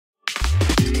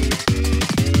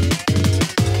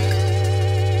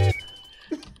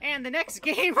And the next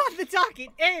game on the docket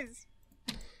is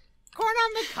Corn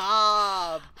on the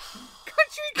Cob.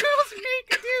 Country Girls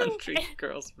Make Do. Country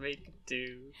Girls Make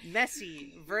Do.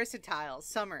 Messy, versatile,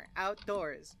 summer,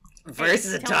 outdoors.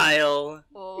 Versatile.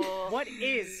 Oh. What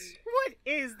is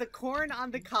the Corn on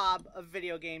the Cob of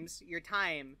video games? Your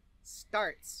time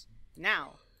starts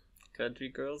now. Country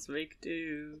Girls Make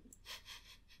Do.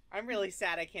 I'm really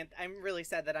sad I'm really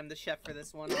sad that I'm the chef for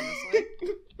this one, honestly.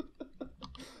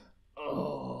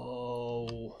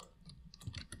 Oh.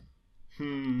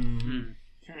 You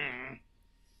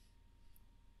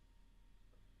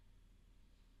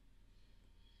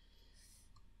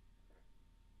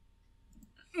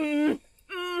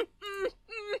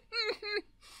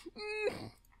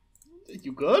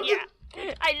good? Yeah.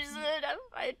 I just,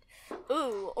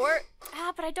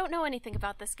 but I don't know anything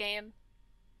about this game.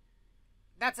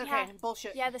 That's okay. Yeah.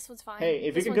 Bullshit. Yeah, this one's fine. Hey,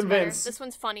 if this you can one's better. convince. This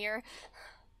one's funnier.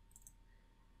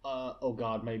 Oh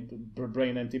god, my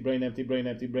brain empty.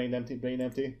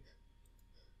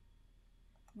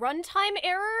 Runtime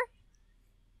error?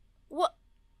 What?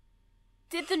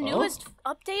 Did the newest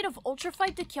update of Ultra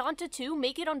Fight to Kianta 2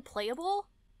 make it unplayable?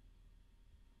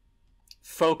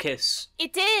 Focus.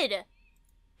 It did!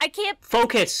 I can't...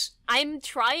 Focus! I'm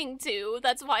trying to.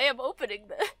 That's why I'm opening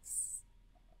this.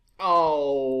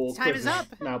 Oh, Time Chris is up.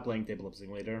 Now playing Tabletop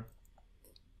Simulator.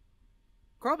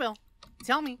 Crowbill,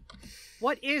 tell me,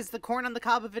 what is the Corn on the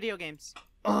Cob of video games?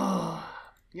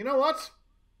 You know what?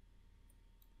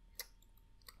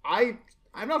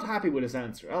 I'm not happy with this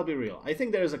answer. I'll be real. I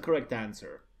think there is a correct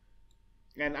answer.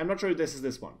 And I'm not sure if this is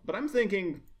this one. But I'm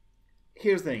thinking,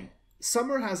 here's the thing.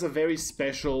 Summer has a very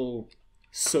special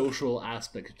social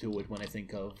aspect to it when I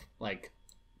think of, like,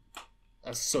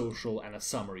 a social and a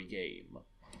summery game.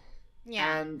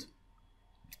 Yeah. And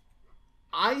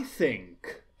I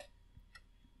think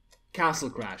Castle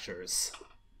Crashers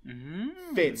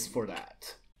fits for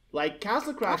that. Like,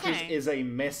 Castle Crashers is a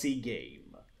messy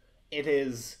game. It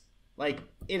is, like,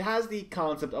 it has the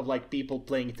concept of, like, people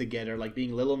playing together, like,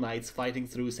 being little knights, fighting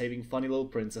through, saving funny little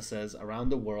princesses around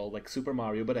the world, like Super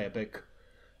Mario, but epic.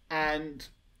 And,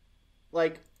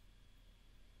 like,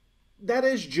 that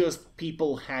is just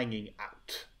people hanging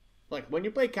out. Like, when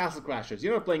you play Castle Crashers,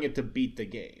 you're not playing it to beat the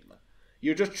game.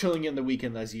 You're just chilling in the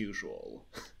weekend as usual.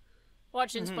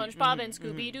 Watching SpongeBob and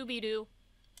Scooby-Dooby-Doo.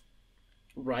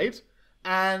 Right?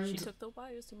 And... She took the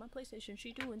wires to my PlayStation.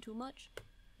 She doing too much.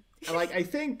 And, like, I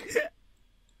think,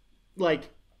 like,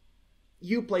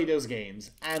 you play those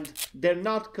games, and they're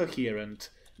not coherent,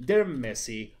 they're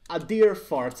messy, a deer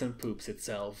farts and poops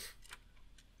itself,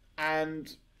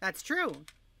 and... That's true.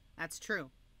 That's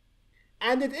true.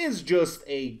 And it is just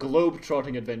a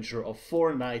globe-trotting adventure of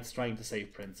 4 knights trying to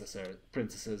save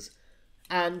princesses,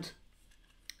 and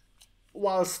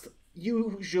whilst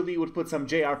usually would put some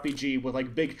JRPG with,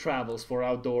 like, big travels for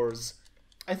outdoors,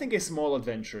 I think a small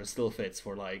adventure still fits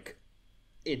for, like,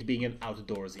 it being an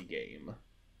outdoorsy game.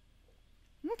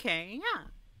 Okay, yeah.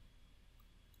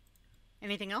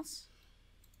 Anything else?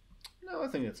 No, I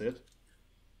think that's it.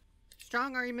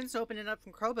 Strong arguments open it up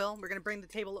from Crowbill. We're going to bring the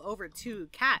table over to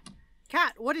Kat.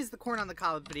 Kat, what is the Corn on the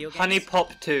Cob of video games? Honey Pop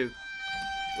 2.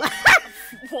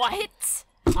 What?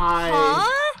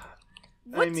 I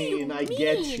What do you mean, I mean?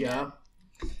 get ya.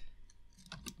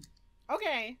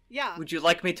 Okay, yeah. Would you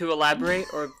like me to elaborate,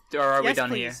 or are we Yes, done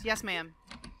please. here? Yes, ma'am.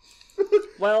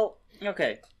 Well,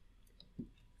 okay.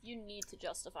 You need to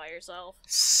justify yourself.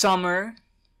 Summer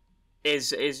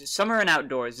is summer and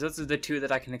outdoors. Those are the two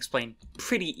that I can explain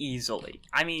pretty easily.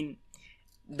 I mean,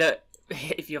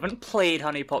 if you haven't played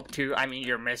Honey Pop 2, I mean,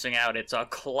 you're missing out. It's a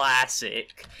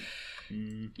classic.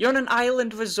 You're on an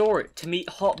island resort to meet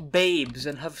hot babes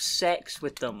and have sex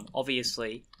with them,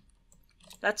 obviously.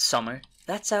 That's summer.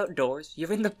 That's outdoors.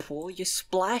 You're in the pool. You're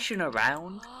splashing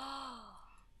around.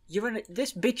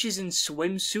 This bitch is in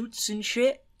swimsuits and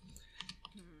shit.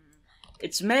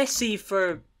 It's messy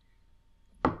for,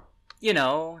 you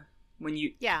know, when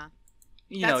you... Yeah.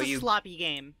 You That's know, a sloppy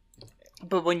game.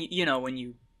 But when you know,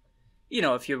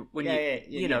 if you're, when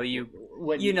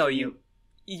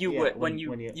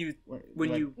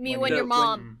Me when your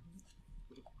mom.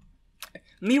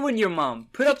 Me when your mom.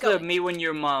 Put up the Me when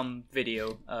your mom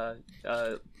video,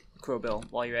 Crowbill,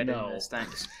 while you're editing this.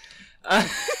 Thanks.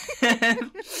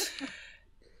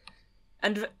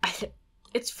 And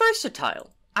it's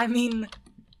versatile. I mean,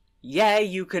 yeah,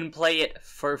 you can play it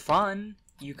for fun.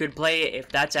 You could play it if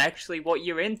that's actually what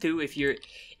you're into. If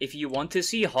you want to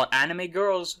see hot anime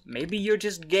girls, maybe you're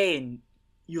just gay and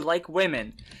you like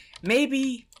women.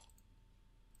 Maybe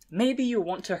Maybe you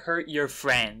want to hurt your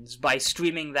friends by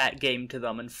streaming that game to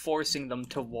them and forcing them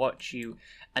to watch you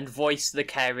and voice the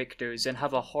characters and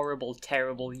have a horrible,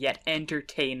 terrible, yet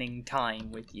entertaining time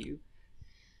with you.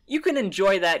 You can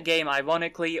enjoy that game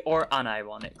ironically or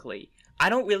unironically. I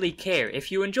don't really care.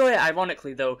 If you enjoy it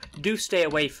ironically, though, do stay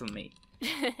away from me.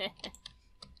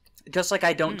 Just like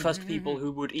I don't trust people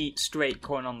who would eat straight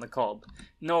corn on the cob.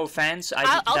 No offense,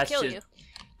 I'll kill you.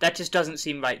 That just doesn't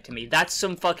seem right to me. That's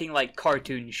some fucking, like,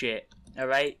 cartoon shit,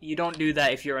 alright? You don't do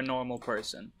that if you're a normal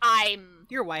person.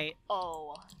 You're white.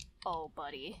 Oh,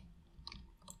 buddy.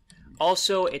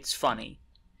 Also, it's funny.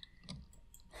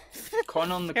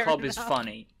 Corn on the cob is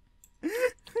funny.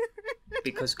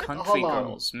 Because country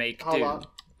girls make Hold do. on.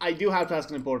 I do have to ask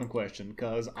an important question,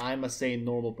 because I'm a sane,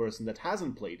 normal person that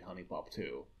hasn't played Honey Pop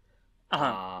 2.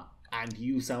 And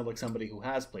you sound like somebody who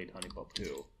has played Honey Pop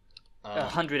 2.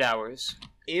 100 hours.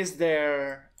 Is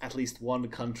there at least one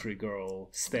country girl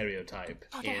stereotype?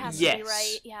 Oh, there has Yes. to be,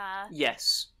 right? Yeah.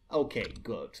 Yes. Okay,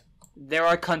 good. There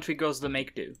are country girls that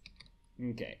make do.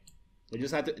 Okay. We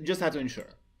just had to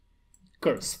ensure.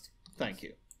 Cursed. Thank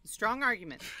you. Strong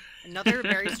argument. Another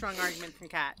very strong argument from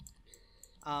Kat.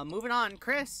 Moving on,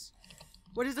 Chris.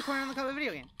 What is the corner on the cob of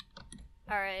video game?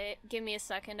 Alright, give me a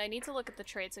second. I need to look at the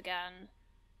traits again.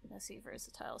 Let's see,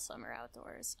 versatile, summer,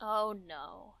 outdoors. Oh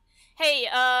no. Hey,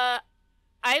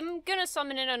 I'm gonna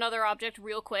summon in another object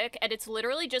real quick, and it's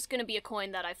literally just gonna be a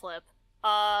coin that I flip.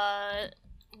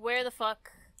 Where the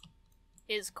fuck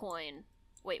is coin?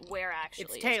 Wait, where actually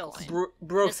It's Tails. is coin?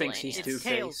 Bro thinks he's Miscellaneous.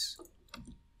 Two-Face.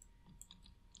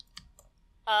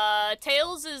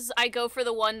 Tails is, I go for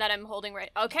the one that I'm holding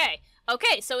right. Okay,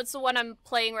 so it's the one I'm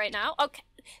playing right now. Okay,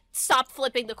 stop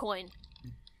flipping the coin.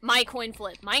 My coin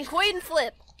flip. Mine coin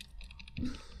flip.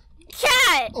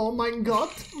 Cat! Oh mein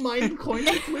Gott, mein Coin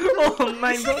Oh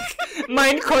mein Gott.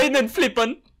 Mein Coin and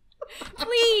flippen.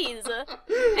 Please.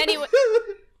 Anyway,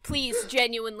 please,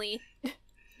 genuinely.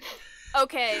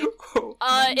 Okay. Oh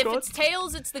my If God. it's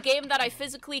Tails, it's the game that I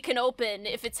physically can open.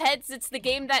 If it's Heads, it's the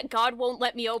game that God won't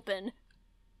let me open.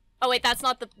 Oh wait, that's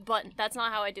not the button. That's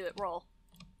not how I do it. Roll.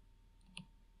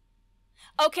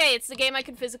 Okay, it's the game I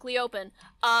can physically open.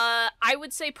 I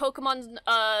would say Pokemon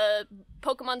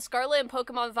Scarlet and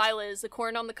Pokemon Violet is the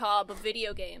corn on the cob of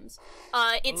video games.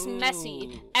 It's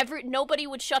messy. Nobody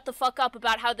would shut the fuck up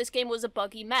about how this game was a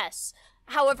buggy mess.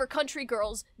 However, country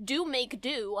girls do make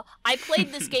do. I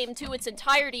played this game to its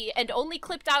entirety and only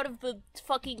clipped out of the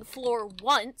fucking floor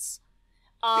once.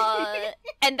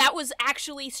 And that was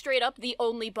actually straight up the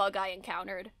only bug I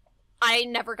encountered. I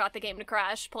never got the game to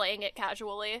crash playing it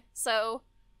casually, so...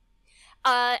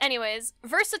 anyways,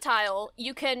 versatile,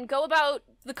 you can go about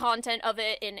the content of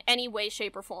it in any way,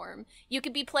 shape, or form. You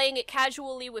could be playing it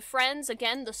casually with friends,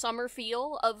 again, the summer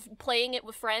feel of playing it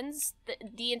with friends,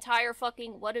 the entire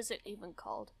fucking, what is it even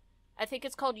called? I think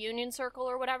it's called Union Circle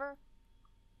or whatever.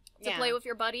 To play with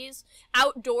your buddies.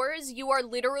 Outdoors, you are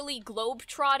literally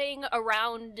globe-trotting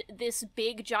around this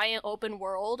big, giant open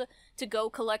world to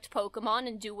go collect Pokemon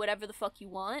and do whatever the fuck you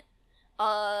want.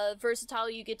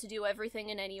 Versatile, you get to do everything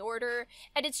in any order.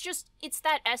 And it's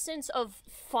that essence of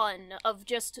fun, of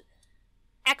just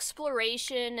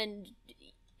exploration and...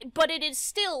 But it is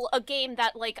still a game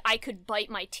that, like, I could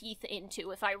bite my teeth into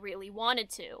if I really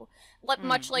wanted to.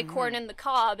 Much like Corn in the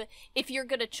Cob, if you're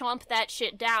gonna chomp that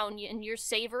shit down and you're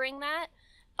savoring that,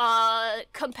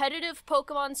 competitive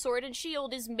Pokemon Sword and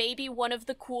Shield is maybe one of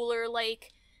the cooler,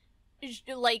 like,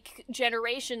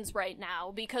 generations right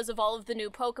now because of all of the new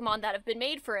Pokemon that have been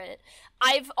made for it.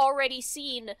 I've already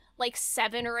seen like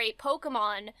 7 or 8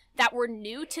 Pokemon that were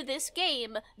new to this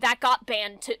game that got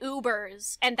banned to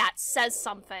Ubers, and that says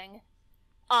something.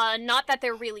 Not that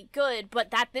they're really good,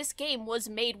 but that this game was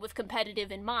made with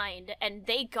competitive in mind, and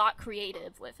they got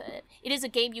creative with it. It is a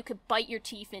game you could bite your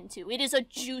teeth into. It is a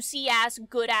juicy-ass,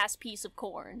 good-ass piece of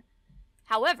corn.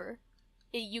 However,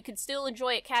 you can still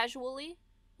enjoy it casually.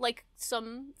 Like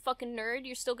some fucking nerd,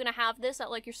 you're still gonna have this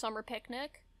at like your summer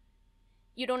picnic.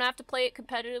 You don't have to play it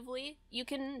competitively. You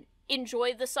can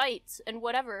enjoy the sights and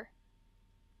whatever.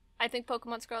 I think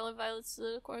Pokemon Scarlet and Violet's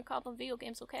the corn cob of video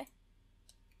games, okay?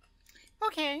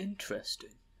 Okay.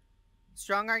 Interesting.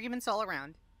 Strong arguments all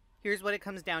around. Here's what it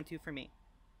comes down to for me.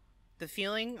 The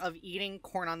feeling of eating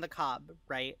corn on the cob,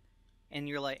 right? And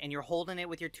you're holding it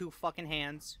with your 2 fucking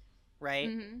hands, right?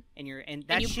 Mm-hmm. And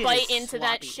you shit bite into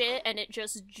that shit and it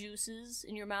just juices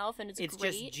in your mouth and it's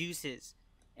great. Just juices.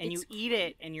 And you eat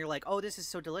it and you're like, "Oh, this is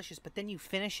so delicious." But then you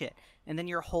finish it and then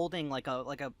you're holding like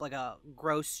a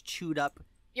gross chewed up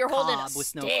cob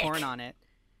with no corn on it.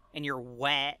 And you're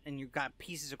wet and you've got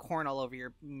pieces of corn all over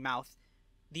your mouth.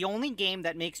 The only game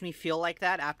that makes me feel like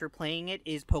that after playing it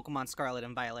is Pokemon Scarlet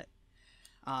and Violet.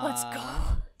 Let's go.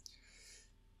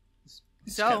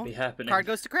 This So, can't be happening. card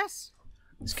goes to Chris.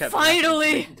 This can't be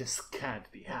Finally! This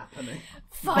can't be happening.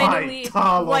 Finally!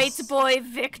 Vitalos. White boy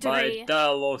happening. victory!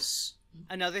 Vitalos.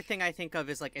 Another thing I think of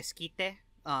is like Esquite.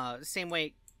 Same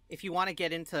way, if you want to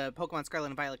get into Pokemon Scarlet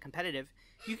and Violet competitive,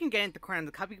 you can get into Corn on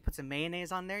the Cob. You can put some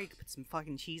mayonnaise on there. You can put some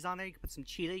fucking cheese on there. You can put some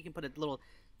cheetah. You can put a little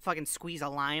fucking squeeze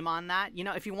of lime on that. You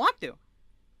know, if you want to.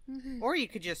 Mm-hmm. Or you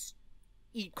could just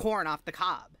eat corn off the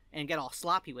cob and get all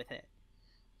sloppy with it.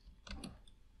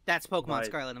 That's Pokemon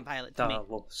Scarlet and Violet to me.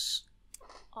 Vitalos.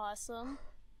 Awesome.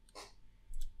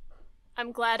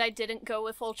 I'm glad I didn't go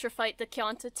with Ultra Fight the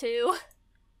Kyanta 2.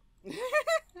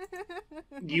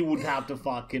 You would have to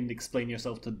fucking explain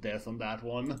yourself to death on that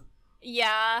one.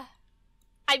 Yeah.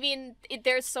 I mean,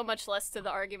 there's so much less to the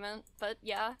argument, but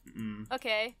yeah.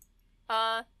 Okay.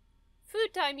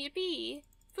 Food time, yippee!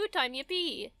 Food time,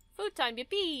 yippee! Food time,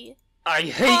 yippee! I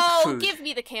hate food. Give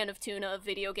me the can of tuna of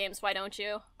video games, why don't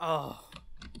you? Oh.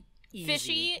 Easy.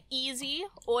 Fishy, easy,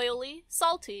 oily,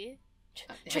 salty.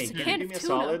 Hey, Just a can can you of do me a tuna.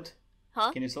 solid?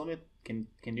 Huh? Can you tell me? Can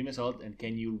you do me a solid? And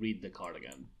can you read the card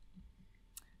again?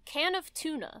 Can of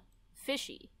tuna,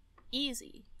 fishy,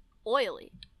 easy,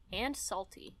 oily, and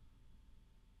salty.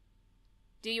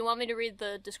 Do you want me to read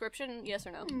the description? Yes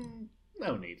or no?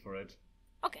 No need for it.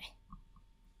 Okay.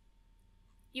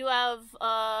 You have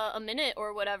a minute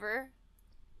or whatever.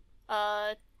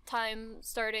 Time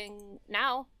starting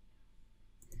now.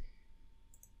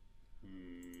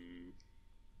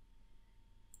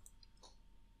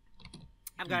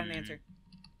 I've got an answer.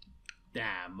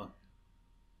 Damn.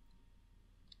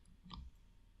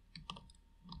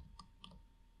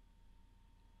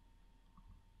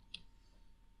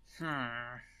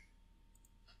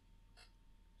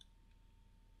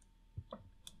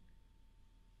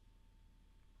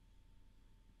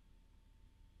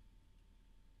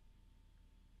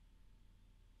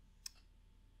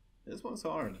 This one's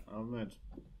hard, I'll admit.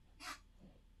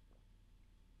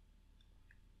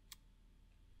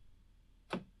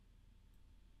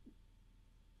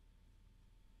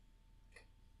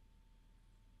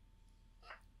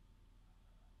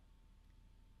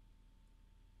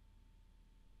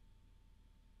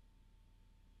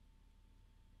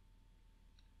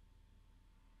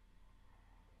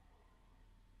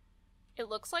 It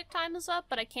looks like time is up,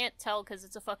 but I can't tell because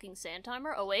it's a fucking sand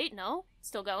timer. Oh wait, no?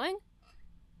 Still going?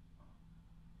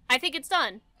 I think it's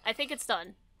done. I think it's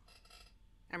done.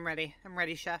 I'm ready. I'm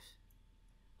ready, chef.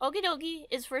 Okie dokie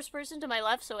is first person to my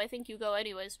left, so I think you go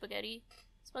anyway, Spaghetti.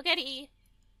 Spaghetti!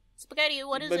 Spaghetti,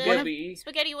 what is it?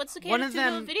 Spaghetti, what's the can of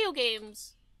tuna of video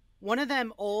games? One of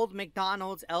them old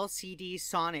McDonald's LCD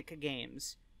Sonic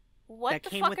games. What that the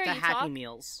came fuck with are the you Happy talking?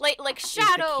 Meals. Like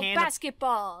Shadow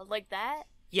Basketball, like that?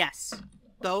 Yes.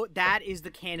 Though that is the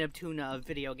can of tuna of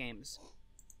video games.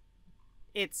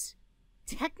 It's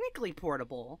technically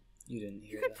portable. You didn't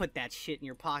hear You could put that shit in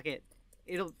your pocket.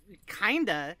 It'll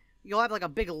kinda. You'll have like a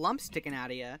big lump sticking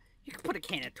out of you. You could put a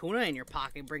can of tuna in your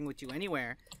pocket and bring with you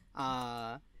anywhere.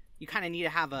 You kind of need to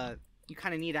have a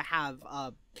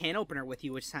can opener with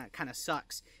you, which kind of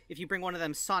sucks. If you bring one of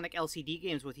them Sonic LCD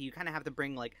games with you, you kind of have to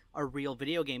bring like a real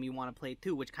video game you want to play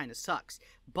too, which kind of sucks.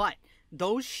 But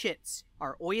those shits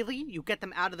are oily. You get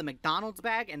them out of the McDonald's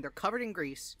bag and they're covered in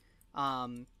grease.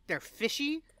 They're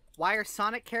fishy. Why are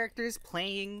Sonic characters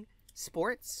playing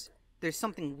sports? There's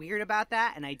something weird about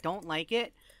that, and I don't like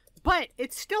it. But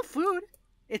it's still food.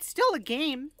 It's still a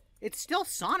game. It's still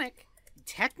Sonic,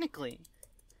 technically.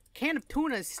 Can of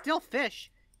tuna is still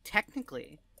fish,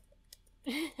 technically.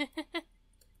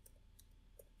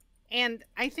 And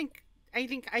I think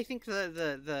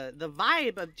the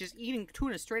vibe of just eating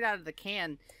tuna straight out of the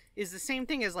can is the same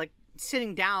thing as like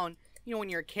sitting down, you know, when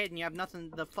you're a kid and you have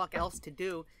nothing the fuck else to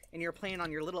do and you're playing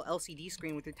on your little LCD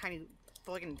screen with your tiny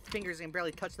fucking fingers and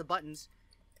barely touch the buttons.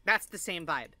 That's the same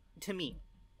vibe to me.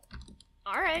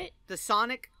 All right. The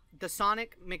Sonic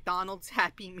McDonald's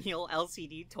Happy Meal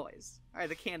LCD toys are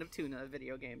the can of tuna of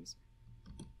video games.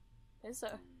 Is so.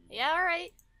 Yeah, all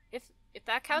right. If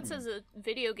that counts as a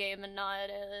video game and not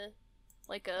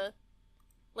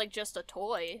just a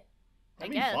toy, I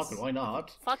mean, guess. fuck it, why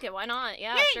not? Fuck it, why not?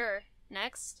 Yeah, sure.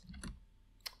 Next.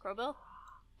 Crowbill?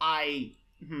 I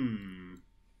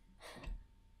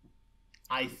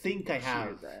think I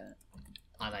have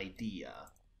an idea.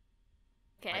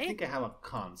 Okay. I think I have a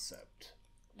concept.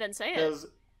 Then say it. Because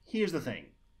here's the thing.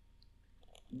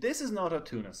 This is not a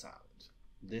tuna salad.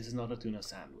 This is not a tuna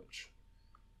sandwich.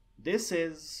 This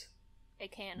is A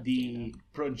can of the tuna.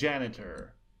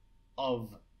 progenitor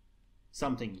of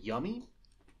something yummy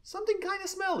something kind of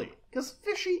smelly. Because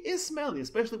fishy is smelly,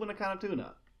 especially when a can of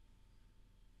tuna.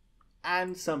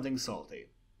 And something salty.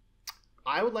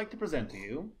 I would like to present to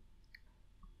you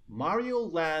Mario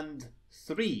Land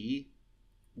 3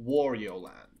 Wario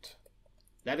Land.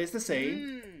 That is to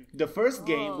say, the first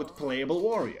game with playable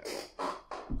Wario.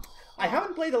 I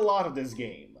haven't played a lot of this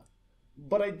game,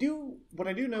 but what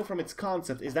I do know from its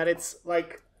concept is that it's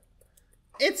like,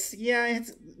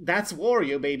 that's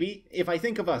Wario, baby. If I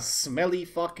think of a smelly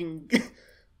fucking,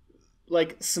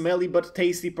 like, smelly but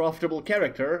tasty profitable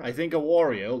character, I think of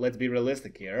Wario. Let's be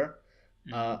realistic here.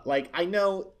 Like, I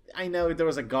know if there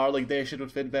was a garlic dish it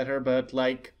would fit better, but,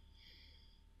 like,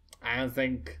 I don't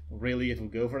think really it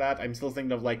would go for that. I'm still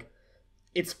thinking of, like,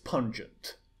 it's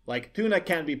pungent. Like, tuna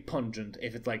can be pungent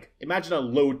if it's, like, imagine a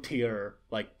low-tier,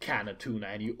 like, can of tuna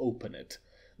and you open it.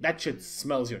 That shit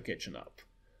smells your kitchen up.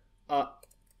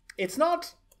 It's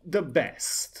not the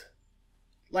best.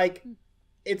 Like,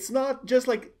 it's not just,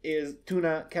 like,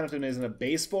 can of tuna is in a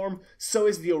base form, so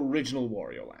is the original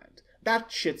Wario Land.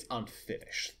 That shit's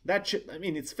unfinished. That shit, I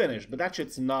mean, it's finished, but that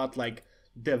shit's not, like,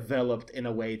 developed in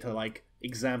a way to, like,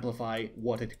 exemplify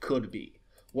what it could be.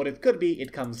 What it could be,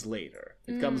 it comes later.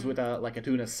 It comes with a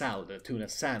tuna salad, a tuna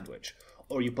sandwich,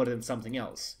 or you put it in something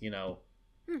else, you know.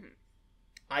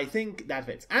 I think that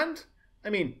fits. And, I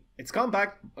mean, it's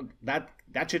compact. That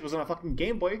shit was on a fucking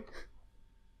Game Boy.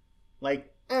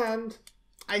 Like, and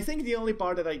I think the only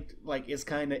part that I, like, is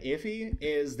kind of iffy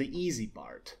is the easy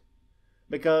part.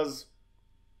 Because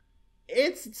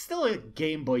it's still a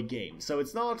Game Boy game, so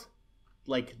it's not,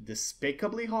 like,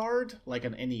 despicably hard, like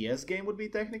an NES game would be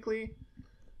technically.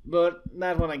 But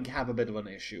that one I have a bit of an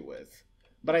issue with.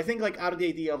 But I think, like, out of the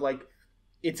idea of, like,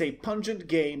 it's a pungent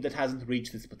game that hasn't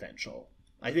reached its potential.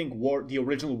 I think the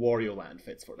original Wario Land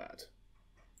fits for that.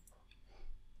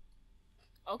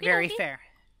 Okay, Very fair.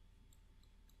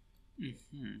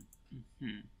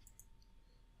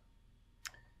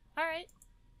 Alright.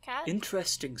 Kat?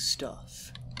 Interesting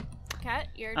stuff. Kat,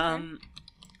 your turn.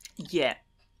 Yeah.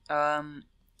 I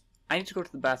need to go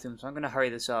to the bathroom, so I'm gonna hurry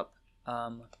this up.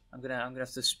 I'm gonna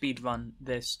have to speed run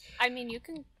this. I mean, you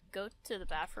can go to the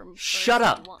bathroom. Shut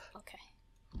up! Okay.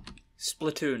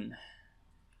 Splatoon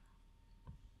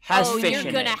has fish in it.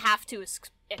 You're gonna have to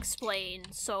explain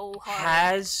so hard.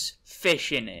 Has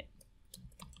fish in it.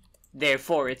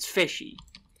 Therefore, it's fishy.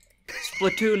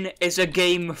 Splatoon is a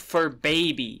game for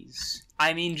babies.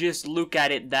 I mean, just look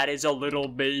at it. That is a little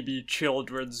baby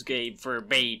children's game for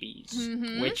babies.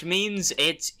 Which means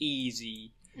it's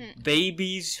easy.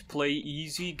 Babies play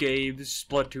easy games.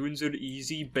 Splatoon's an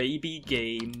easy baby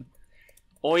game.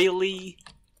 Oily.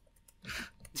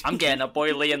 I'm getting up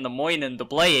early in the morning to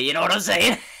play it, you know what I'm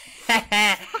saying?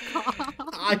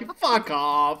 Fuck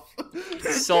off.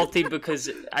 Salty because,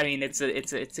 I mean, it's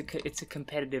a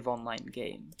competitive online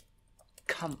game.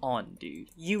 Come on, dude.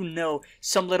 You know,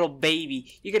 some little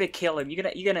baby, you're gonna kill him, you're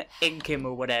gonna ink him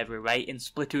or whatever, right, in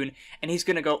Splatoon, and he's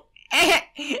gonna go, and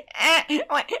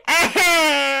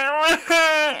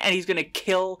he's gonna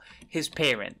kill his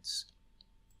parents.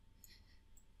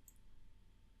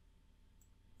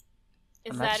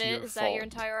 Is that it? Is that your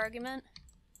entire argument?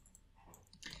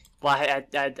 Well, I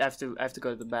have to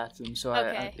go to the bathroom, so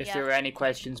Okay, if there are any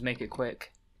questions, make it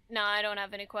quick. No, I don't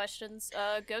have any questions.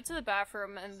 Go to the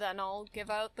bathroom and then I'll give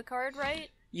out the card, right?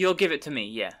 You'll give it to me,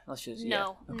 yeah. Let's just,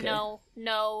 No, yeah. Okay.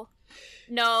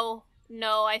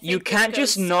 no, I think you can't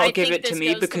just not give it to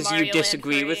me because you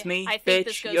disagree with me,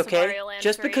 bitch, okay?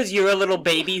 Just because you're a little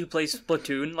baby who plays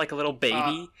Splatoon, like a little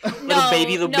baby. Little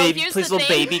baby plays little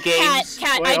baby games.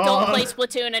 Cat, I don't play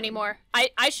Splatoon anymore.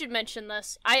 I should mention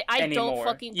this. I don't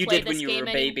fucking play this game. You did when you were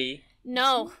a baby.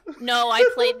 No, I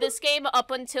played this game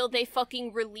up until they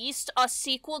fucking released a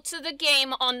sequel to the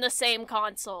game on the same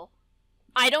console.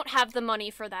 I don't have the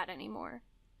money for that anymore.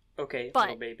 Okay, but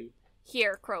little baby.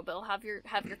 Here, Crowbill, have your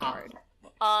card.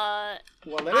 Well,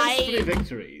 that is 3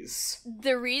 victories.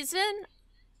 The reason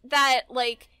that,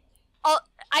 like,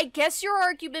 I guess your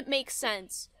argument makes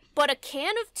sense, but a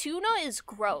can of tuna is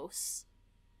gross.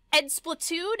 And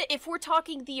Splatoon, if we're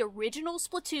talking the original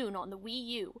Splatoon on the Wii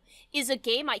U, is a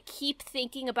game I keep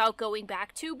thinking about going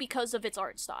back to because of its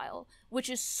art style, which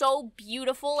is so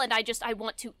beautiful, and I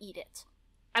want to eat it.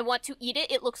 I want to eat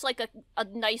it. It looks like a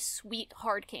nice, sweet,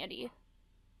 hard candy.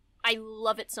 I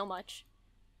love it so much.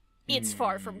 It's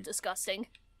far from disgusting.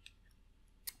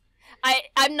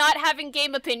 I'm not having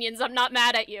game opinions. I'm not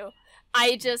mad at you.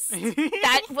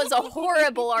 That was a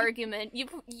horrible argument.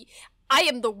 I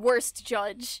am the worst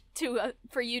judge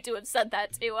for you to have said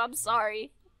that to. I'm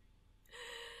sorry.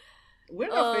 We're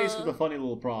not faced with a funny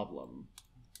little problem.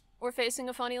 We're facing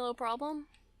a funny little problem?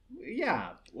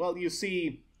 Yeah. Well, you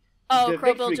see... Oh, the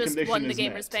Crowbill victory just condition won the is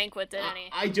Gamer's met. Banquet, didn't he?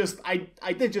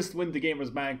 I did just win the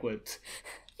Gamer's Banquet.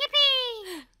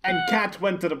 Yippee! And Cat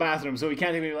went to the bathroom, so we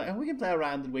can't even be like, oh, we can play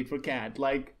around and wait for Cat.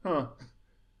 Like, huh.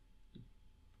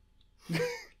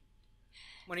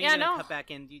 When are you gonna cut back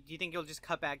in? Do you think you'll just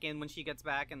cut back in when she gets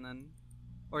back, and then,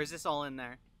 or is this all in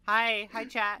there? Hi,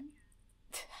 chat.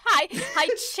 Hi,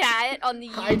 chat on the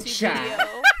YouTube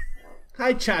video.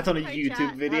 Hi, Chat on a Hi, YouTube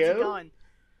chat. video. How's it going?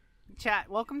 Chat,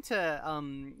 welcome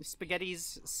to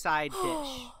Spaghetti's Side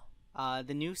Dish,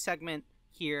 the new segment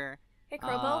here. Hey,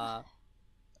 Crowbill.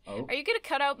 Oh. Are you gonna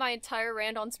cut out my entire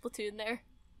rant on Splatoon there?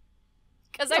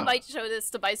 Because I might show this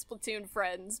to my Splatoon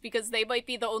friends, because they might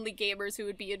be the only gamers who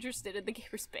would be interested in the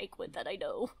Gamer's Banquet that I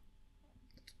know.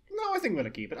 No, I think I'm gonna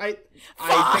keep it.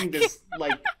 I think this,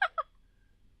 like...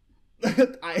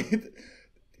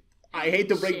 I hate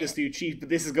to break this to you, Chief, but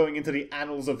this is going into the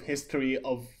annals of history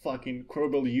of fucking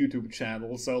Crowbill YouTube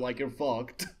channel, so, like, you're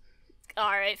fucked.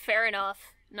 Alright, fair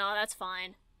enough. No, that's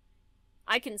fine.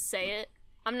 I can say it.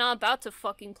 I'm not about to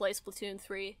fucking play Splatoon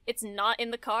 3. It's not in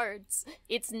the cards.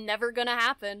 It's never gonna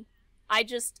happen.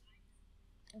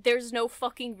 There's no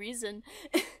fucking reason.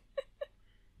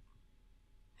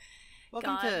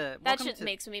 That shit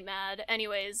makes me mad.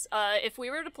 Anyways, if we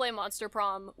were to play Monster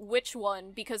Prom, which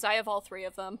one? Because I have all three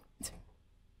of them.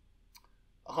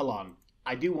 Hold on.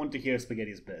 I do want to hear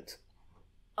Spaghetti's bit.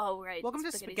 Oh, right. Welcome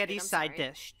to Spaghetti's Side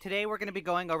Dish. Today we're going to be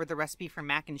going over the recipe for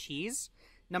mac and cheese.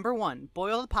 Number 1,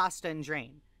 boil the pasta and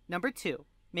drain. Number 2,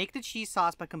 make the cheese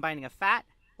sauce by combining a fat,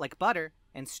 like butter,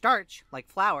 and starch, like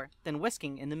flour, then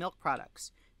whisking in the milk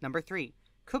products. Number 3,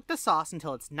 cook the sauce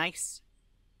until it's nice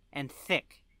and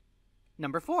thick.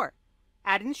 Number 4,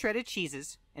 add in shredded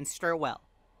cheeses and stir well.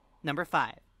 Number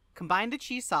 5, combine the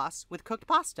cheese sauce with cooked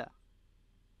pasta.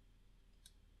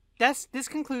 This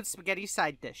concludes Spaghetti's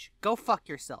Side Dish. Go fuck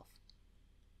yourself.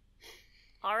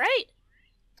 Alright.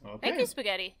 Okay. Thank you,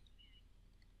 Spaghetti.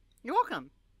 You're welcome.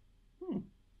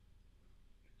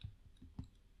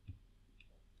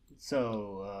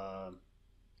 So,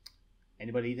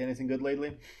 anybody eat anything good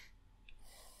lately?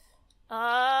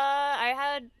 I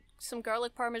had some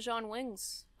garlic parmesan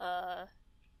wings,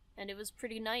 and it was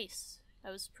pretty nice. I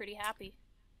was pretty happy.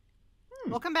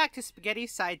 Welcome back to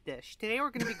Spaghetti's Side Dish. Today we're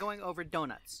going to be going over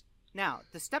donuts. Now,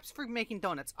 the steps for making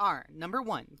donuts are: number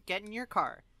 1, get in your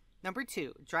car. Number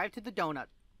 2, drive to the donut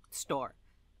store.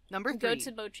 Number 3, Go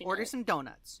to Mochi order Nut. some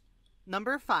donuts.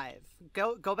 Number 5,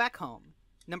 go back home.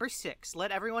 Number 6,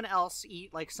 let everyone else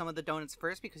eat like some of the donuts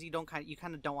first, because you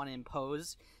kind of don't want to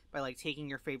impose by like taking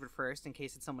your favorite first in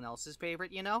case it's someone else's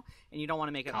favorite, you know? And you don't want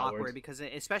to make it awkward, because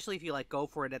especially if you like go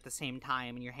for it at the same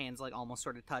time and your hands like almost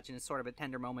sort of touch and it's sort of a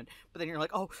tender moment, but then you're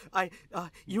like, oh,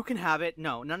 you can have it.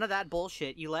 No, none of that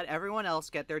bullshit. You let everyone else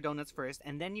get their donuts first,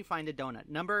 and then you find a donut.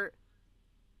 Number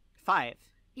 5,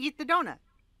 eat the donut.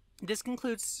 This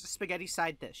concludes Spaghetti's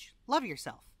Side Dish. Love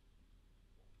yourself.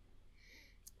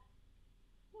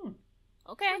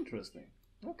 Okay. Interesting.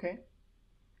 Okay.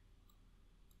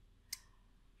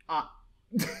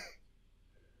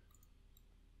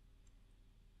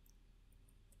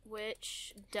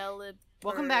 Which deliberate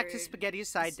Welcome back to Spaghetti's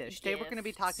Side Dish. Today we're going to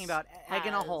be talking about egg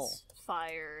in a hole.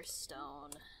 Firestone.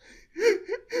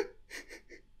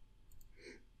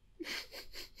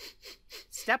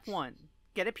 Step 1,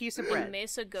 get a piece of bread.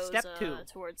 Mesa goes Step 2,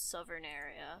 towards southern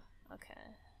area. Okay.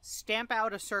 stamp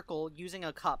out a circle using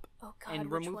a cup Oh God, and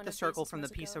which remove one the of these circle is from the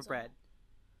piece of Mezzogoza? bread.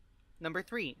 Number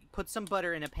 3, put some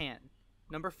butter in a pan.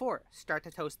 Number 4, start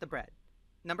to toast the bread.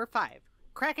 Number 5,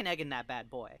 crack an egg in that bad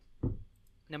boy.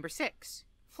 Number 6,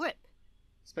 flip.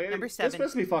 Number 7, this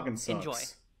recipe fucking sucks. enjoy.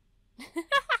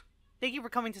 Thank you for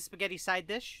coming to Spaghetti's Side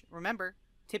Dish. Remember,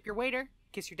 tip your waiter,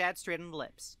 kiss your dad straight on the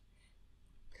lips.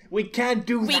 We can't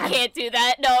do We that. can't do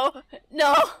that. No,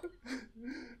 no.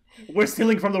 We're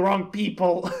stealing from the wrong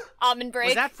people. Almond break.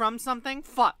 Was that from something?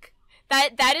 Fuck.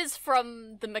 That is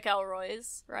from the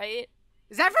McElroys, right?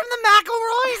 Is that from the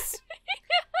McElroys?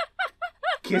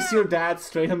 Kiss your dad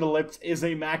straight on the lips is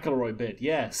a McElroy bit,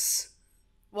 yes.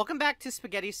 Welcome back to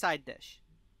Spaghetti's Side Dish.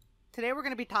 Today we're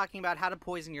going to be talking about how to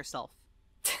poison yourself.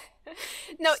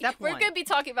 No, Step we're 1. going to be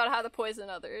talking about how to poison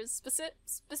others.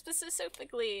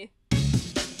 Specifically.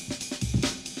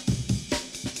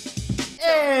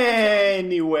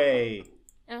 Anyway,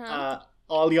 Uh-huh.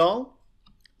 all y'all,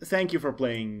 thank you for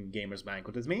playing Gamer's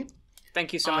Banquet with me.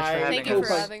 Thank you so much for I having Thank you us.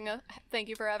 for having Thank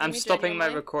you for having I'm me. stopping my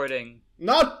genuinely. recording.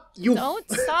 Not you. Don't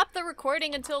stop the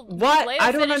recording until What? Leo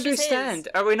I don't finishes understand. his.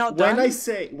 Are we not done?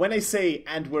 When I say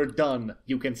and we're done,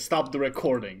 you can stop the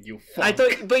recording. You fuck. I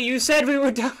thought, but you said we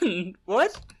were done.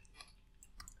 What?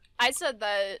 I said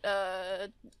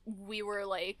that we were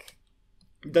like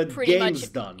The pretty game's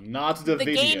much done, not the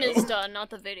video. the game is done, not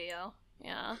the video.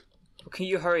 Yeah. Well, can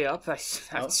you hurry up?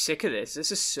 I'm sick of this.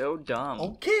 This is so dumb.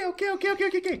 Okay. Thank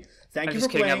I'm you just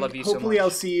for kidding, I playing. love you so Hopefully much. I'll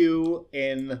see you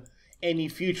in any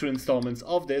future installments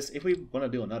of this, if we want to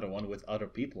do another one with other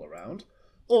people around,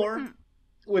 or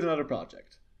with another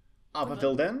project. Up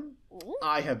until then,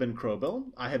 I have been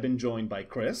Crowbill. I have been joined by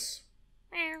Chris,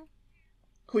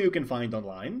 who you can find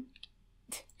online.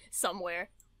 Somewhere.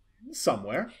 Install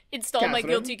my Catherine.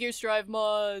 Guilty Gear Strive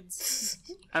mods.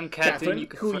 I'm Catherine. You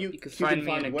who can find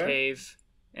me in a where? cave.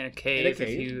 In a cave.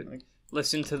 If you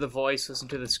listen to the voice, listen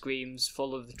to the screams,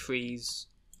 follow the trees.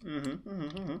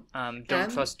 Don't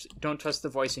trust the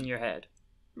voice in your head.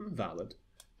 Valid.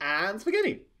 And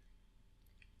Spaghetti.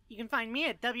 You can find me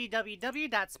at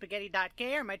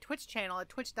www.spaghetti.k or my Twitch channel at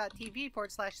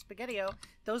twitch.tv/spaghettio.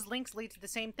 Those links lead to the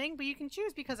same thing, but you can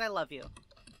choose because I love you.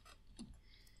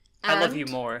 I love you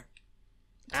more.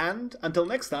 And until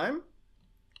next time,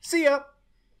 see ya!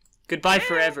 Goodbye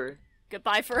forever.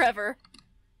 Goodbye forever.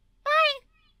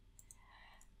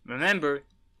 Remember,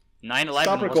 9/11 Stop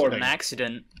wasn't recording. an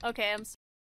accident. Okay, I'm